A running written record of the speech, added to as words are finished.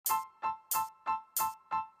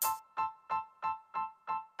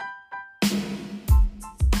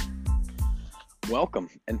Welcome,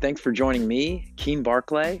 and thanks for joining me, Keen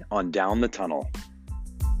Barclay, on Down the Tunnel.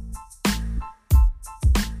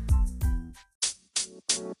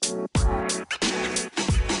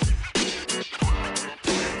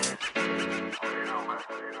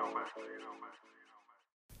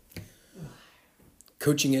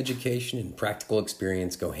 Coaching education and practical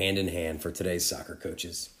experience go hand in hand for today's soccer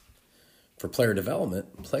coaches. For player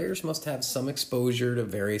development, players must have some exposure to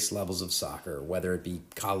various levels of soccer, whether it be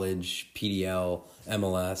college, PDL,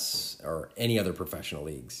 MLS, or any other professional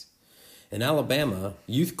leagues. In Alabama,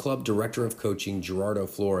 Youth Club Director of Coaching Gerardo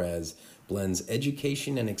Flores blends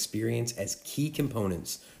education and experience as key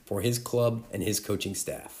components for his club and his coaching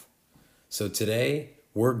staff. So today,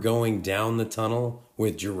 we're going down the tunnel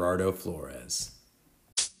with Gerardo Flores.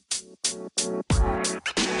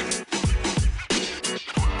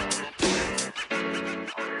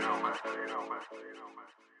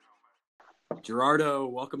 Gerardo,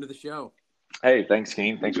 welcome to the show. Hey, thanks,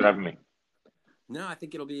 Keen. Thanks for having me. No, I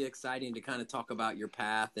think it'll be exciting to kind of talk about your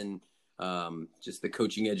path and just the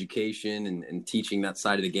coaching education and teaching that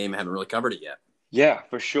side of the game. I haven't really covered it yet. Yeah,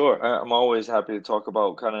 for sure. I'm always happy to talk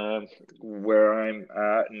about kind of where I'm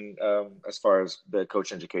at, and as far as the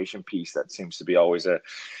coach education piece, that seems to be always a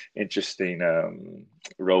interesting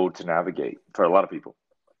road to navigate for a lot of people.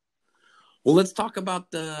 Well, let's talk about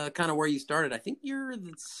the kind of where you started. I think you're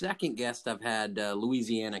the second guest I've had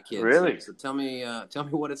Louisiana kids. Really? So tell me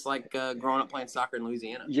what it's like growing up playing soccer in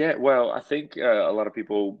Louisiana. Yeah, well, I think a lot of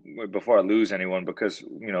people, before I lose anyone, because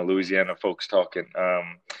Louisiana folks talking.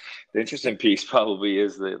 The interesting piece probably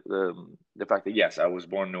is the fact that yes, I was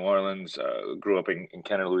born in New Orleans, grew up in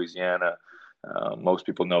Kenner, Louisiana. Most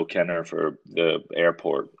people know Kenner for the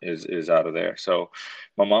airport is out of there. So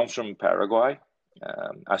my mom's from Paraguay.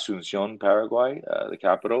 Asuncion, Paraguay, the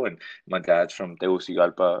capital, and my dad's from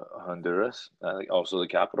Tegucigalpa, Honduras, also the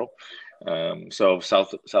capital. So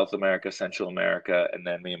South America, Central America, and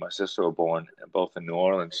then me and my sister were born both in New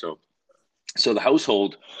Orleans. So the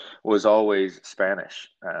household was always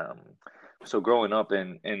Spanish. So growing up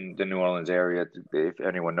in the New Orleans area, if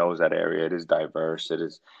anyone knows that area, it is diverse. It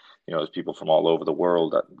is, there's people from all over the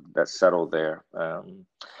world that settled there.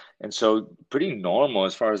 And so pretty normal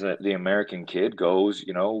as far as the American kid goes,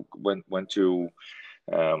 went to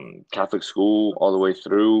Catholic school all the way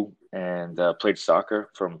through and played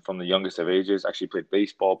soccer from the youngest of ages. Actually played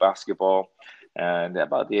baseball, basketball. And at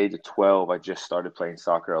about the age of 12, I just started playing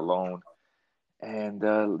soccer alone. And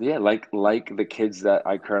like the kids that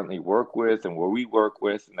I currently work with and where we work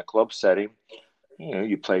with in the club setting,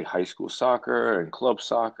 you play high school soccer and club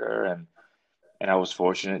soccer, and I was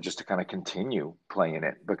fortunate just to kind of continue playing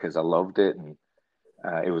it because I loved it, and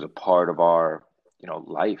it was a part of our,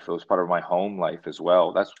 life. It was part of my home life as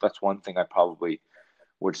well. That's one thing I probably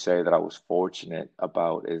would say that I was fortunate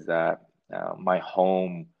about is that my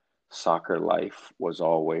home soccer life was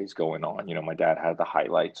always going on. My dad had the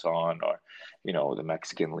highlights on, or the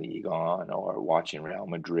Mexican League on, or watching Real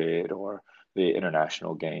Madrid or the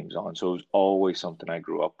international games on. So it was always something I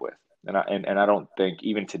grew up with, and I don't think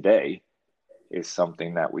even today is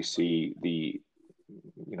something that we see the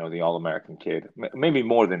All-American kid, maybe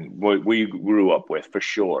more than what we grew up with for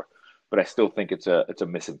sure, but I still think it's a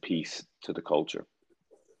missing piece to the culture.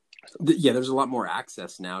 Yeah, there's a lot more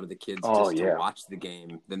access now to the kids to watch the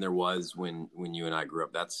game than there was when you and I grew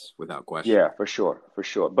up. That's without question. Yeah, for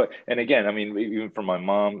sure. But and again, I mean, even for my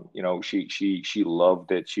mom, she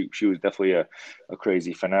loved it. She was definitely a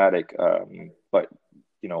crazy fanatic, but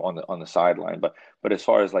on the sideline. But as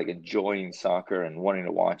far as like enjoying soccer and wanting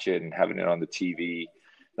to watch it and having it on the TV,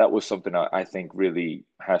 that was something I think really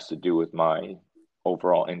has to do with my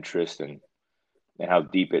overall interest and how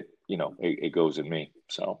deep it goes in me.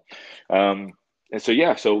 So, and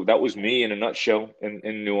so that was me in a nutshell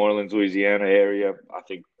in New Orleans, Louisiana area. I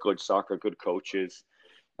think good soccer, good coaches,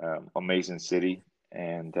 amazing city.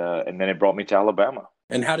 And then it brought me to Alabama.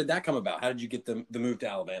 And how did that come about? How did you get the move to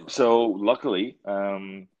Alabama? So luckily,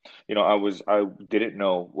 I didn't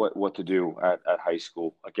know what to do at high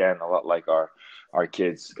school. Again, a lot like our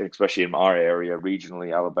kids, especially in our area,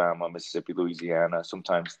 regionally, Alabama, Mississippi, Louisiana,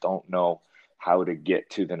 sometimes don't know how to get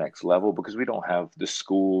to the next level because we don't have the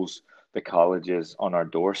schools, the colleges on our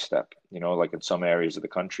doorstep, like in some areas of the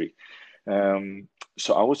country.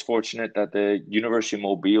 So I was fortunate that the University of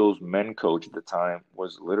Mobile's men coach at the time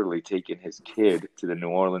was literally taking his kid to the New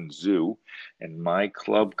Orleans Zoo, and my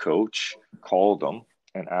club coach called him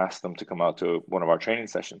and asked them to come out to one of our training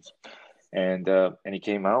sessions. And he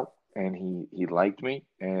came out and he liked me,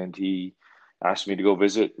 and he asked me to go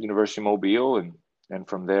visit University of Mobile, and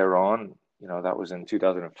from there on, that was in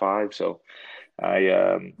 2005. So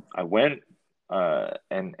I went.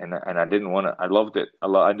 and I didn't want to. I loved it.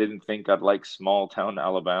 I didn't think I'd like small town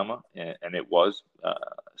Alabama, and it was.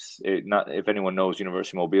 Not if anyone knows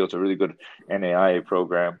University of Mobile, it's a really good NAIA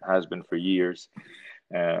program. Has been for years,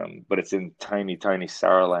 but it's in tiny, tiny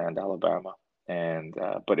Saraland, Alabama, and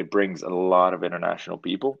but it brings a lot of international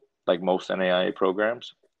people, like most NAIA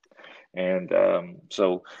programs, and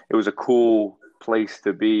so it was a cool place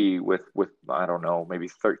to be with I don't know, maybe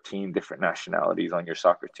 13 different nationalities on your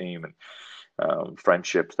soccer team, and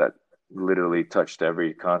friendships that literally touched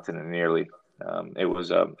every continent nearly. It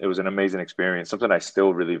was an amazing experience, something I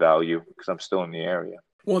still really value because I'm still in the area.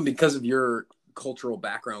 Well, and because of your cultural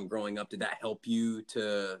background growing up, did that help you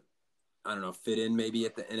to, I don't know, fit in maybe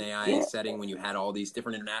at the NAIA setting when you had all these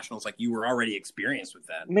different internationals? Like you were already experienced with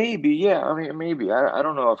that. Maybe, yeah. I mean, maybe. I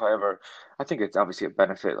don't know if I ever. I think it's obviously a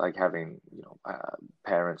benefit, like having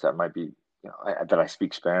parents that might be that I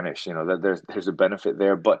speak Spanish. That there's a benefit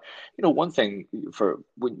there. But one thing for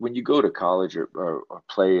when you go to college or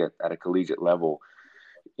play at a collegiate level,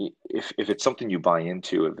 if it's something you buy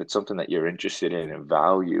into, if it's something that you're interested in and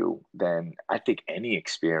value, then I think any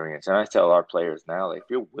experience, and I tell our players now, like, if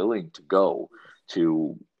you're willing to go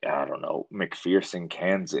to, I don't know, McPherson,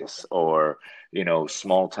 Kansas, or,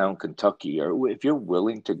 small town Kentucky, or if you're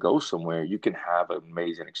willing to go somewhere, you can have an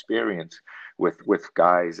amazing experience with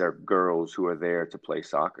guys or girls who are there to play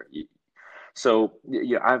soccer. So,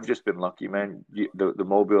 yeah, I've just been lucky, man. The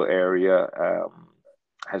Mobile area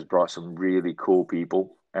has brought some really cool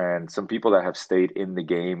people and some people that have stayed in the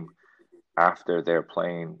game after their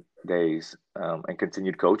playing days and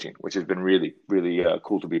continued coaching, which has been really, really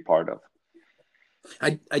cool to be part of.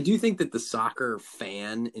 I do think that the soccer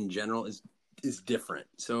fan in general is different.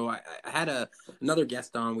 So I had another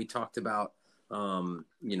guest on. We talked about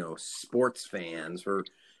sports fans, or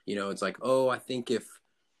it's like, oh, I think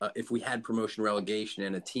if we had promotion relegation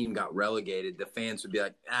and a team got relegated, the fans would be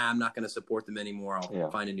like, I'm not going to support them anymore.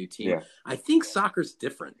 I'll find a new team. Yeah. I think soccer's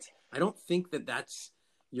different. I don't think that that's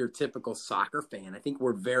your typical soccer fan. I think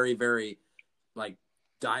we're very, very like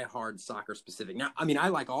diehard soccer specific. Now, I mean, I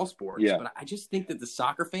like all sports, but I just think that the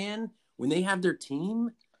soccer fan, when they have their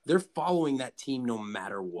team, they're following that team no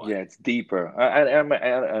matter what. Yeah, it's deeper.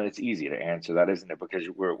 And it's easy to answer that, isn't it? Because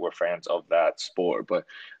we're fans of that sport. But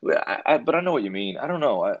I know what you mean. I don't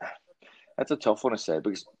know. That's a tough one to say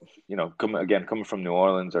because, coming from New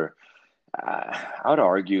Orleans, or I would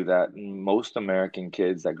argue that most American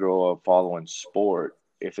kids that grow up following sport,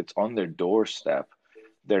 if it's on their doorstep,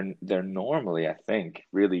 they're normally, I think,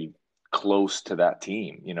 really close to that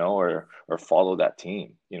team, or follow that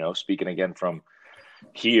team. Speaking again from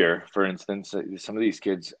here, for instance, some of these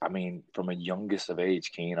kids, I mean, from a youngest of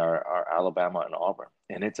age, Keen, are Alabama and Auburn,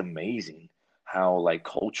 and it's amazing how, like,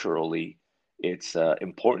 culturally, it's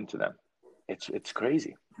important to them. It's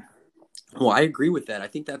crazy. Well, I agree with that. I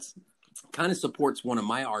think that's kind of supports one of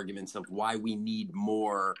my arguments of why we need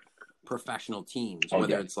more professional teams,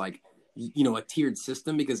 whether it's like, a tiered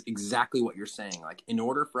system, because exactly what you're saying, like, in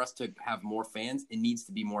order for us to have more fans, it needs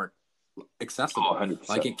to be more accessible. 100%.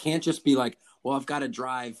 Like, it can't just be like, well, I've got to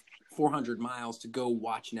drive 400 miles to go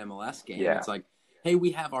watch an MLS game. Yeah. It's like, hey,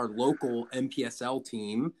 we have our local MPSL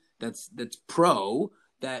team that's pro,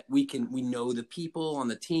 that we know the people on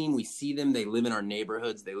the team, we see them, they live in our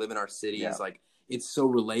neighborhoods, they live in our cities. Yeah. Like, it's so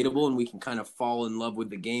relatable, and we can kind of fall in love with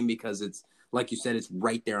the game because it's, like you said, it's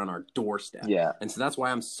right there on our doorstep. Yeah. And so that's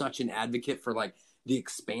why I'm such an advocate for, like, the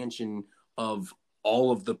expansion of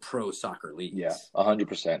all of the pro soccer leagues. Yeah,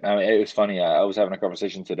 100%. I mean, it was funny. I was having a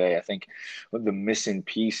conversation today. I think one of the missing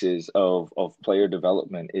pieces of player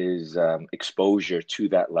development is exposure to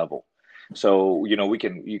that level. So, you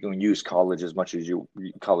can use college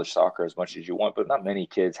soccer as much as you want, but not many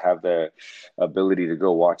kids have the ability to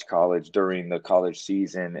go watch college during the college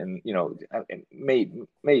season. And,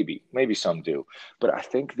 maybe some do, but I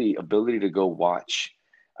think the ability to go watch,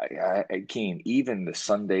 Keen, even the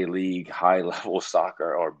Sunday league high level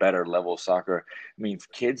soccer or better level soccer, means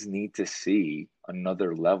kids need to see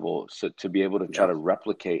another level so to be able to try to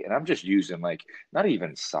replicate. And I'm just using, like, not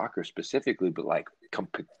even soccer specifically, but like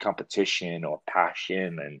competition or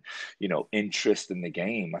passion and, interest in the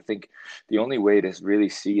game. I think the only way to really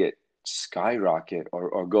see it skyrocket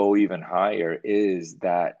or go even higher is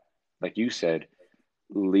that, like you said,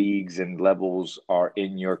 leagues and levels are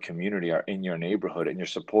in your community, are in your neighborhood, and you're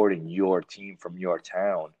supporting your team from your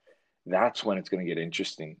town. That's when it's going to get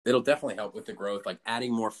interesting. It'll definitely help with the growth, like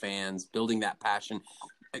adding more fans, building that passion,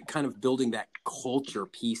 kind of building that culture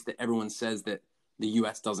piece that everyone says that the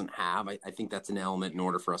U.S. doesn't have. I think that's an element in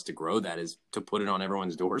order for us to grow that is to put it on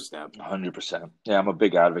everyone's doorstep. 100%. Yeah, I'm a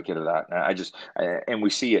big advocate of that. And we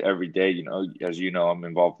see it every day. As you know, I'm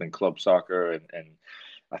involved in club soccer, and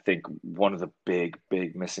I think one of the big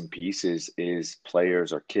missing pieces is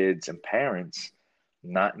players or kids and parents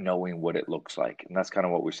not knowing what it looks like. And that's kind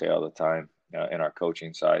of what we say all the time in our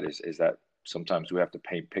coaching side is that sometimes we have to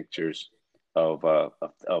paint pictures of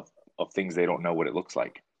things they don't know what it looks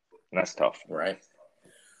like. And that's tough. Right.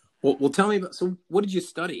 Well, tell me about, so what did you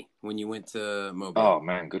study when you went to Mobile? Oh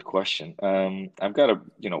man, good question. I've got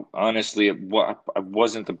honestly, I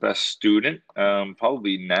wasn't the best student.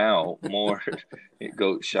 Probably now more,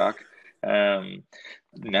 goat shock. Um,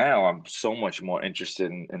 Now I'm so much more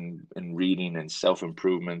interested in reading and self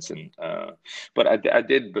improvements but I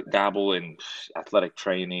did dabble in athletic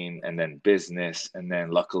training and then business, and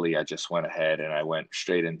then luckily I just went ahead and I went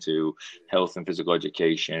straight into health and physical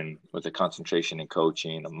education with a concentration in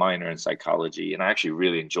coaching, a minor in psychology, and I actually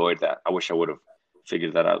really enjoyed that. I wish I would have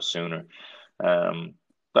figured that out sooner.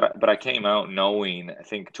 But I came out knowing, I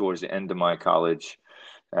think towards the end of my college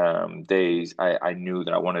days, I knew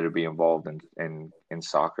that I wanted to be involved in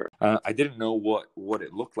soccer. I didn't know what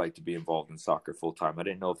it looked like to be involved in soccer full time. I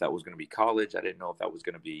didn't know if that was going to be college. I didn't know if that was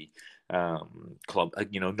going to be club.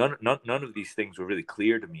 None of these things were really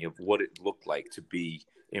clear to me of what it looked like to be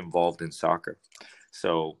involved in soccer.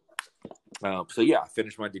 So yeah, I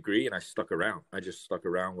finished my degree and I stuck around. I just stuck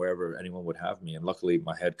around wherever anyone would have me. And luckily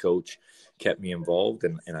my head coach kept me involved,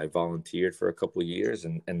 and I volunteered for a couple of years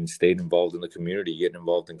and stayed involved in the community, getting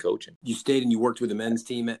involved in coaching. You stayed and you worked with the men's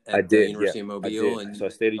team at I did, the University of Mobile? I did. So I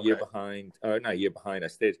stayed a year behind, not a year behind. I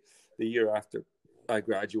stayed the year after I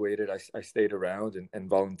graduated. I stayed around and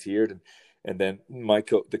volunteered. And then my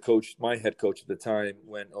head coach at the time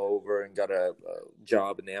went over and got a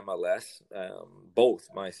job in the MLS. Both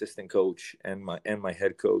my assistant coach and my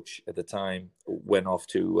head coach at the time went off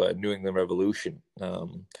to New England Revolution.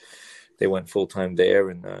 They went full time there,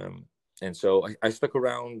 and so I stuck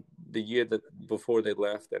around the year that before they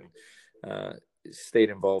left, and stayed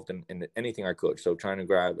involved in anything I could. So trying to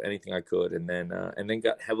grab anything I could, and then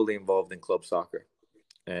got heavily involved in club soccer.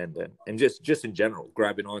 And just in general,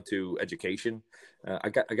 grabbing onto education. I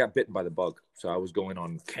got bitten by the bug. So I was going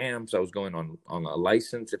on camps. I was going on a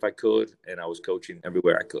license if I could, and I was coaching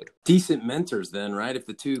everywhere I could. Decent mentors then, right? If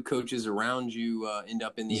the two coaches around you end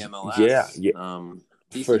up in the MLS, yeah,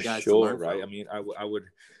 decent for guys sure, to learn right? from. I mean,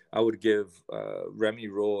 I would give Remy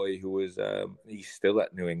Roy, who is he's still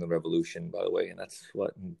at New England Revolution, by the way, and that's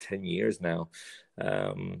 10 years now.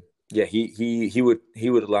 Yeah, he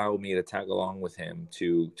would allow me to tag along with him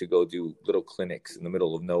to go do little clinics in the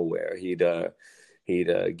middle of nowhere. He'd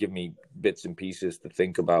give me bits and pieces to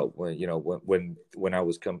think about when I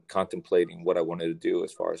was contemplating what I wanted to do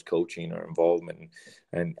as far as coaching or involvement.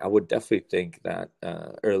 And I would definitely think that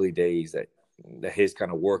early days that his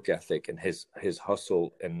kind of work ethic and his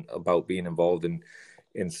hustle and about being involved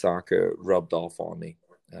in soccer rubbed off on me.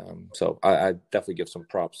 So I definitely give some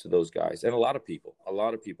props to those guys, and a lot of people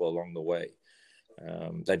along the way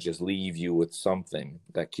that just leave you with something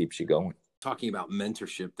that keeps you going. Talking about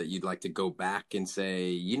mentorship, that you'd like to go back and say,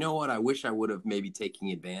 you know what, I wish I would have maybe taken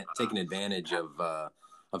advantage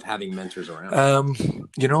of having mentors around.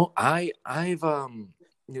 I've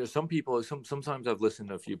some people, sometimes I've listened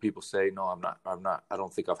to a few people say, no, I'm not, I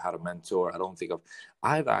don't think I've had a mentor.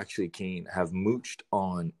 I've actually have mooched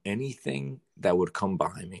on anything that would come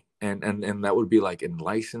by me. And that would be like in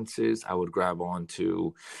licenses, I would grab on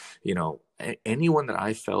to, anyone that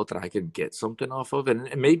I felt that I could get something off of. And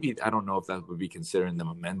maybe, I don't know if that would be considering them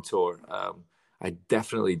a mentor. I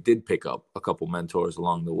definitely did pick up a couple mentors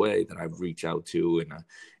along the way that I've reached out to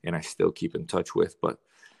and I still keep in touch with. But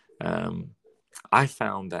I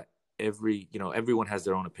found that everyone has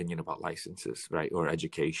their own opinion about licenses, right? Or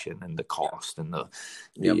education and the cost and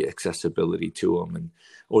the accessibility to them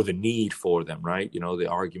or the need for them, right? The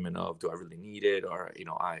argument of, do I really need it? Or,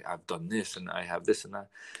 I've done this and I have this and that.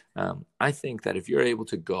 I think that if you're able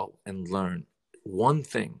to go and learn one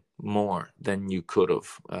thing more than you could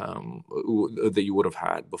have, that you would have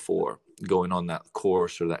had before going on that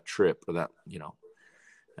course or that trip or that,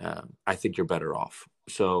 I think you're better off.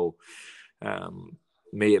 So,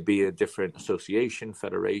 may it be a different association,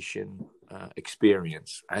 federation,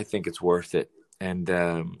 experience. I think it's worth it. And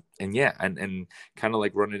kind of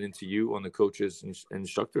like running into you on the coaches and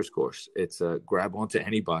instructors course. It's grab onto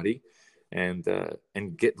anybody and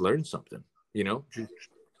learn something,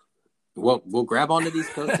 Well, we'll grab onto these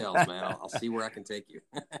coattails, man. I'll see where I can take you.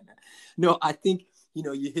 No, I think,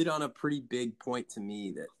 you hit on a pretty big point to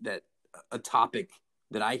me that a topic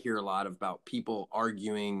that I hear a lot about, people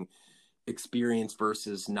arguing, experience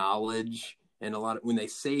versus knowledge. And when they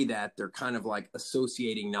say that, they're kind of like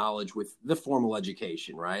associating knowledge with the formal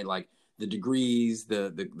education, right? Like the degrees,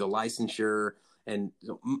 the licensure. And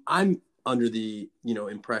so I'm under the,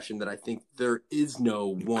 impression that I think there is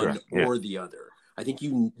no one or the other. I think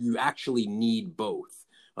you actually need both.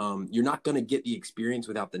 You're not going to get the experience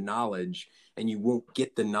without the knowledge, and you won't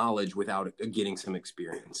get the knowledge without getting some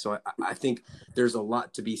experience. So I think there's a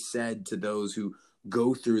lot to be said to those who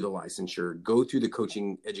go through the licensure, go through the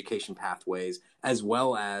coaching education pathways, as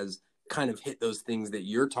well as kind of hit those things that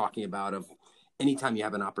you're talking about of anytime you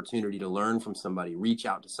have an opportunity to learn from somebody, reach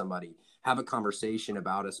out to somebody, have a conversation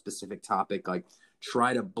about a specific topic, like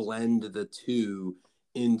try to blend the two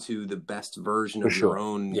into the best version of your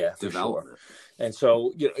own development. Sure. And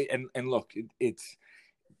so, and look,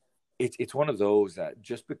 it's one of those that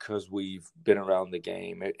just because we've been around the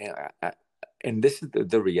game, and this is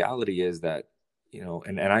the reality is that,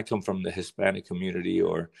 and I come from the Hispanic community,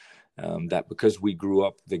 or that because we grew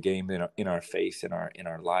up the game in our face, in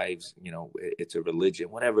our lives, it's a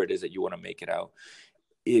religion, whatever it is that you want to make it out.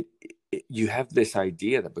 You have this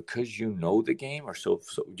idea that because you know the game, or so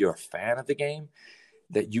you're a fan of the game,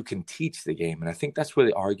 that you can teach the game. And I think that's where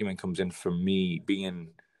the argument comes in for me being,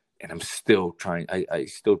 and I'm still trying, I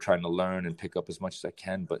still trying to learn and pick up as much as I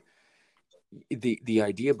can. But the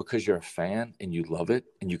idea, because you're a fan and you love it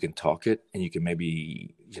and you can talk it and you can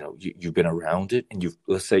maybe, you've been around it and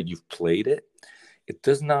let's say you've played it, it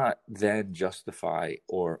does not then justify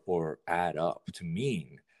or add up to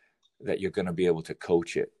mean that you're going to be able to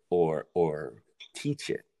coach it or teach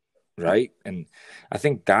it. Right. And I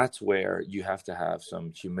think that's where you have to have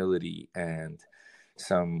some humility and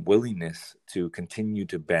some willingness to continue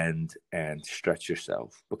to bend and stretch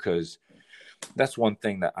yourself, because that's one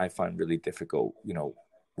thing that I find really difficult.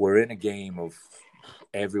 We're in a game of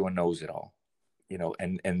everyone knows it all,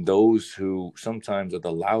 and those who sometimes are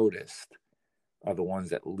the loudest are the ones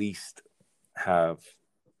that least have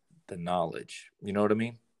the knowledge. You know what I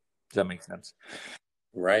mean? Does that make sense?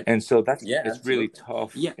 Right. And so it's really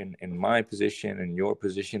tough in my position and your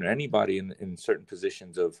position, or anybody in certain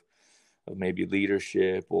positions of maybe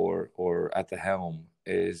leadership or at the helm.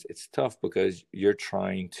 It's tough because you're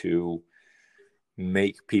trying to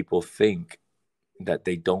make people think that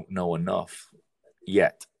they don't know enough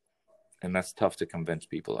yet. And that's tough to convince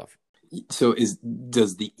people of. So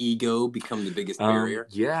does the ego become the biggest barrier?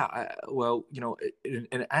 Yeah.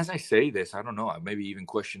 And as I say this, I don't know, I maybe even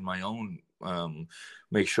question my own,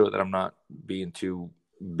 make sure that I'm not being too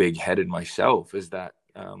big headed myself, is that,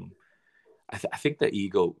 I think the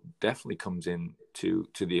ego definitely comes in to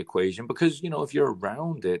the equation, because, if you're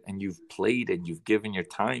around it and you've played it, you've given your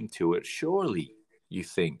time to it, surely you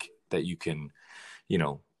think that you can,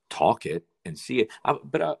 talk it and see it.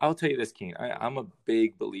 But I'll tell you this, Keen, I'm a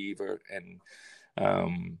big believer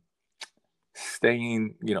in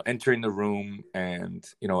staying, entering the room. And,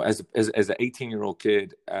 as an 18-year-old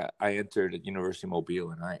kid, I entered at University of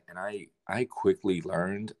Mobile, and I quickly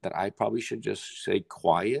learned that I probably should just stay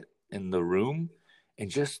quiet in the room and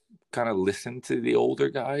just kind of listen to the older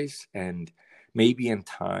guys. And maybe in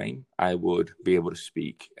time I would be able to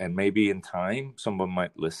speak, and maybe in time someone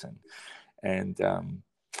might listen. And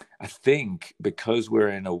I think because we're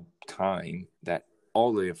in a time that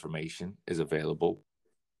all the information is available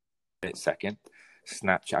in a second,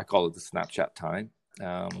 Snapchat, I call it the Snapchat time,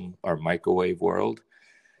 our microwave world,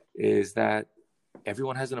 is that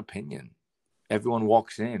everyone has an opinion. Everyone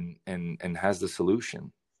walks in and has the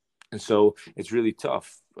solution. And so it's really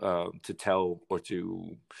tough to tell or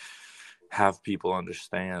to have people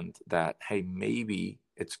understand that, hey, maybe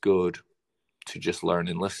it's good to just learn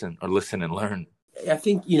and listen, or listen and learn. I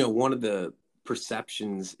think, one of the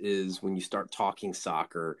perceptions is when you start talking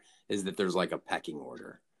soccer is that there's like a pecking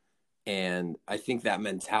order. And I think that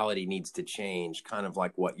mentality needs to change. Kind of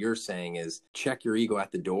like what you're saying is check your ego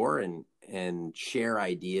at the door and share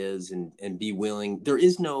ideas and be willing. There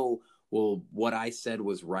is no, well, what I said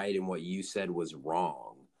was right and what you said was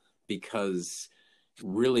wrong, because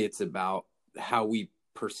really it's about how we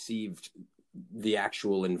perceived the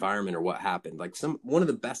actual environment or what happened. Like one of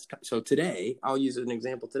the best. So today, I'll use an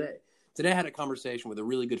example today. Today I had a conversation with a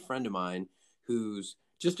really good friend of mine who's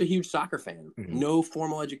just a huge soccer fan. Mm-hmm. No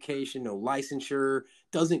formal education, no licensure,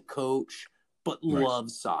 doesn't coach, but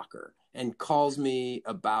loves soccer, and calls me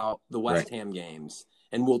about the West Ham games,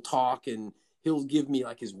 and we'll talk, and he'll give me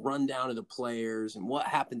like his rundown of the players and what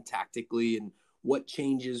happened tactically and what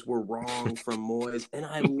changes were wrong from Moyes. And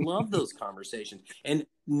I love those conversations. And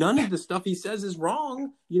none of the stuff he says is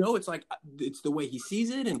wrong. It's like, it's the way he sees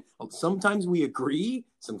it. And sometimes we agree,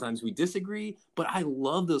 sometimes we disagree, but I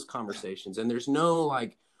love those conversations. And there's no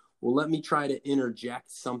like, well, let me try to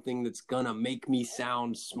interject something that's going to make me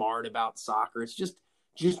sound smart about soccer. It's just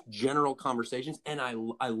general conversations. And I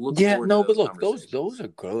look forward to but those look, conversations. those are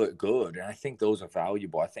good. And I think those are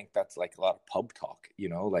valuable. I think that's like a lot of pub talk,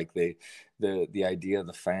 like the idea of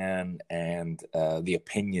the fan and the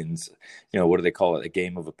opinions, what do they call it? A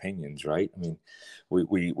game of opinions, right? I mean,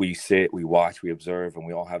 we sit, we watch, we observe, and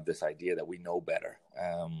we all have this idea that we know better.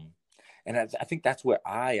 And I think that's where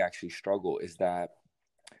I actually struggle, is that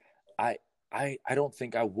I don't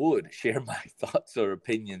think I would share my thoughts or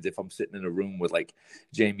opinions if I'm sitting in a room with like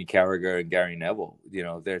Jamie Carragher and Gary Neville.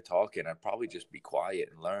 They're talking. I'd probably just be quiet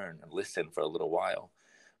and learn and listen for a little while.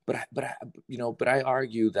 But I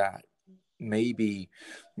argue that maybe,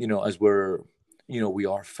 as we're, we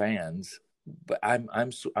are fans. But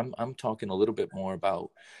I'm talking a little bit more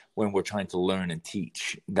about when we're trying to learn and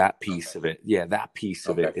teach, that piece of it. Yeah, that piece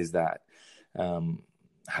of it is that.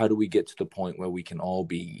 How do we get to the point where we can all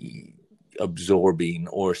be absorbing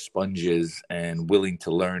or sponges and willing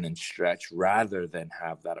to learn and stretch rather than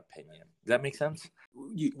have that opinion? Does that make sense?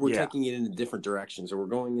 We're taking it in different directions, or we're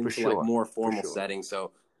going into like more formal settings.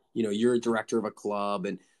 So, you're a director of a club.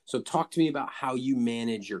 And so talk to me about how you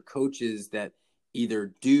manage your coaches that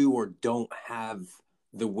either do or don't have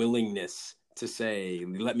the willingness to say,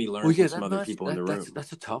 let me learn from some other people in the room.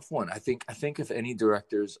 That's a tough one. I think if any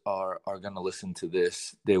directors are going to listen to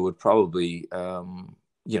this, they would probably,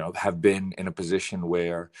 have been in a position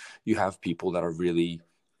where you have people that are really,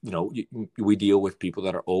 we deal with people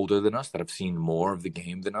that are older than us, that have seen more of the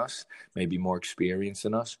game than us, maybe more experience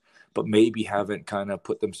than us, but maybe haven't kind of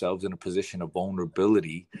put themselves in a position of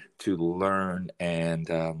vulnerability to learn and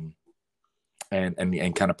kind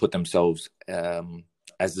of put themselves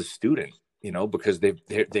as the student. Because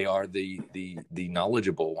they are the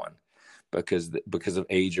knowledgeable one, because of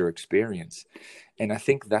age or experience, and I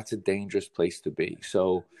think that's a dangerous place to be.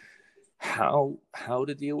 So, how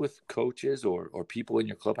to deal with coaches or people in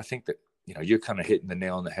your club? I think that you're kind of hitting the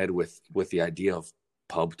nail on the head with the idea of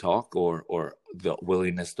pub talk or the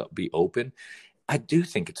willingness to be open. I do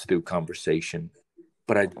think it's through conversation,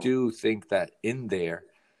 but I do think that in there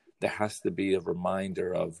has to be a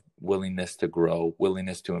reminder of willingness to grow,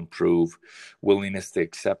 willingness to improve, willingness to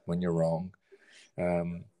accept when you're wrong.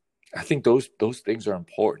 I think those things are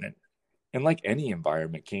important. And like any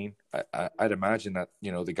environment, Keen, I'd imagine that,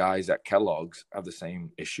 the guys at Kellogg's have the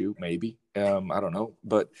same issue, maybe. I don't know.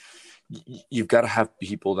 But you've got to have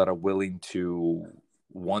people that are willing to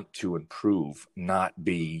want to improve, not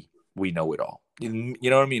be, we know it all. You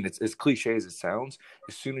know what I mean? It's as cliche as it sounds.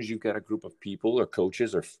 As soon as you've got a group of people or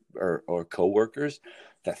coaches or coworkers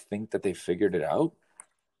that think that they figured it out,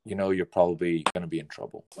 you're probably going to be in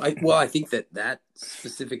trouble. I think that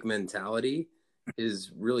specific mentality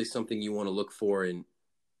is really something you want to look for in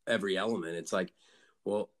every element. It's like,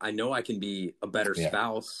 well, I know I can be a better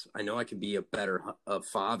spouse. I know I can be a better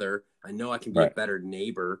father. I know I can be a better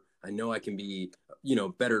neighbor. I know I can be,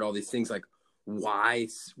 better at all these things. Like, why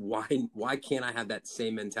can't I have that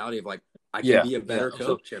same mentality of like, I can be a better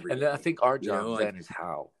coach every day? And then I think our job then is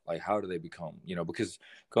how do they become, because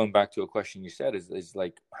going back to a question you said is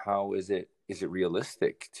like, how is it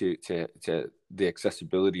realistic to the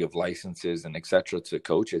accessibility of licenses and et cetera to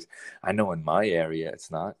coaches? I know in my area,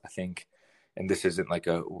 it's not. I think, and this isn't like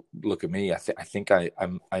a look at me. I think I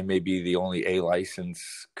may be the only A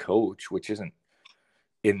license coach, which isn't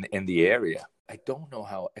in the area. I don't know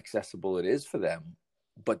how accessible it is for them,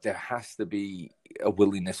 but there has to be a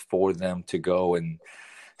willingness for them to go and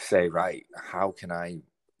say, right, how can I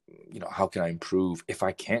improve if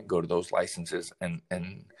I can't go to those licenses and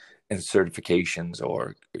certifications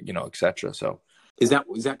or, et cetera. So is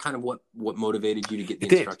that kind of what motivated you to get the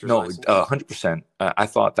instructor's license? 100%. I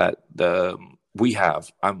thought that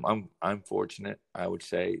I'm fortunate, I would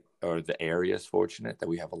say, or the area is fortunate that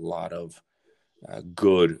we have a lot of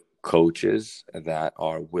good coaches that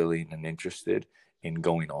are willing and interested in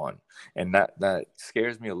going on. And that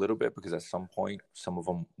scares me a little bit, because at some point, some of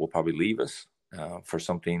them will probably leave us for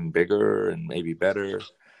something bigger and maybe better.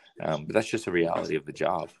 But that's just a reality of the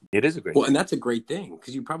job. It is a great thing. And that's a great thing,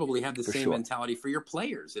 because you probably have the same mentality for your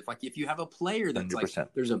players. If you have a player that's 100%.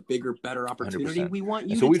 Like, there's a bigger, better opportunity, 100%. We want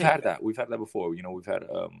you to we've had that. We've had that before. We've had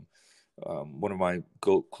one of my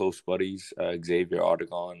close buddies, Xavier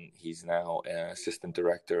Ardogon. He's now an assistant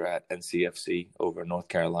director at NCFC over in North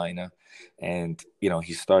Carolina. And,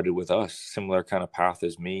 he started with us, similar kind of path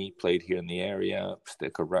as me, played here in the area,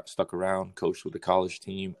 stuck around, coached with the college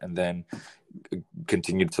team, and then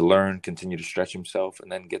continued to learn, continued to stretch himself,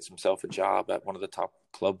 and then gets himself a job at one of the top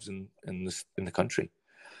clubs in the country.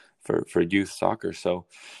 for youth soccer. So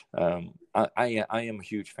I am a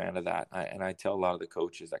huge fan of that. And I tell a lot of the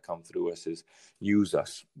coaches that come through us is use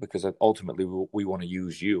us, because ultimately we want to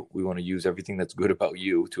use you. We want to use everything that's good about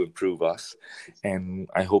you to improve us. And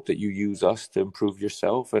I hope that you use us to improve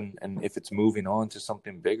yourself. And if it's moving on to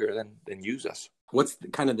something bigger, then use us. What's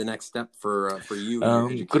kind of the next step for you?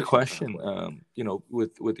 Good question.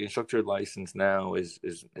 With the instructor license now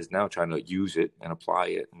is now trying to use it and apply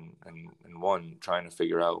it, and one trying to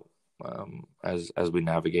figure out as we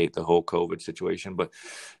navigate the whole COVID situation, but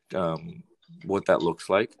what that looks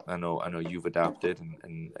like. I know you've adapted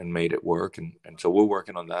and made it work, and so we're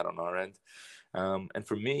working on that on our end. And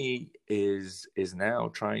for me is now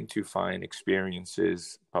trying to find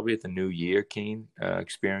experiences, probably at the new year, Keen,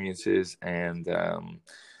 experiences, and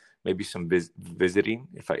maybe some visiting,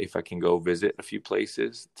 if I can go visit a few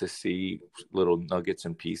places to see little nuggets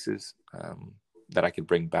and pieces that I could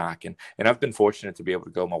bring back. And I've been fortunate to be able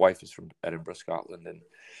to go. My wife is from Edinburgh, Scotland, and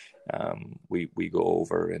we go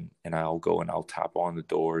over and I'll go and I'll tap on the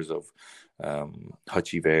doors of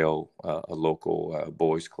Hutchie Vale, a local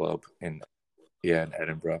boys club in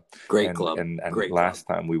Edinburgh. Great club. And Great last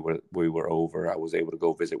club. time we were over, I was able to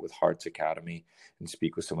go visit with Hearts Academy and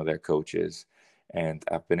speak with some of their coaches. And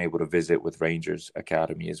I've been able to visit with Rangers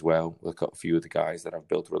Academy as well, with a few of the guys that I've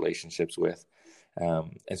built relationships with.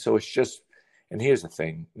 And so it's just, and here's the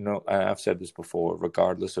thing, I've said this before,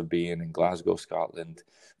 regardless of being in Glasgow, Scotland,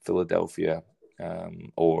 Philadelphia,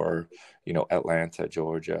 or, Atlanta,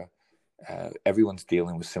 Georgia, everyone's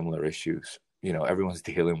dealing with similar issues. Everyone's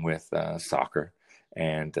dealing with soccer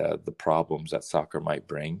and the problems that soccer might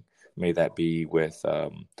bring. May that be with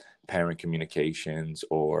parent communications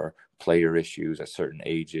or player issues at certain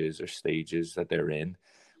ages or stages that they're in.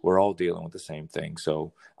 We're all dealing with the same thing.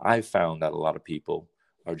 So I've found that a lot of people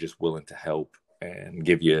are just willing to help and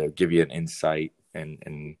give you an insight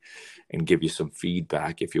and give you some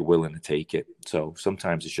feedback if you're willing to take it. So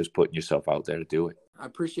sometimes it's just putting yourself out there to do it. I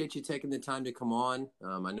appreciate you taking the time to come on.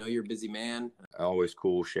 I know you're a busy man. Always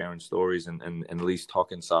cool sharing stories and at least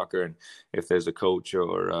talking soccer. And if there's a coach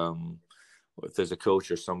or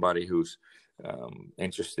somebody who's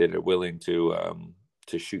interested or willing to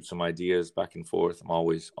shoot some ideas back and forth, I'm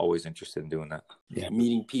always interested in doing that. Yeah,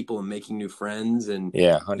 meeting people and making new friends, and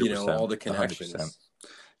 100%, all the connections. 100%.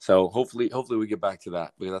 So hopefully we get back to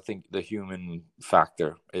that, because I think the human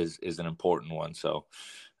factor is an important one. So,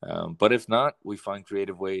 but if not, we find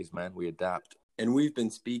creative ways, man. We adapt. And we've been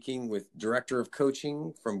speaking with Director of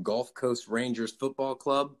Coaching from Gulf Coast Rangers Football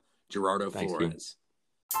Club, Gerardo Flores.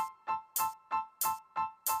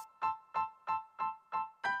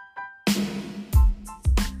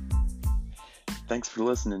 Thanks for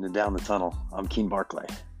listening to Down the Tunnel. I'm Keen Barclay.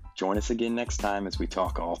 Join us again next time as we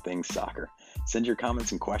talk all things soccer. Send your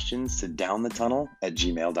comments and questions to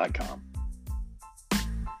downthetunnel@gmail.com.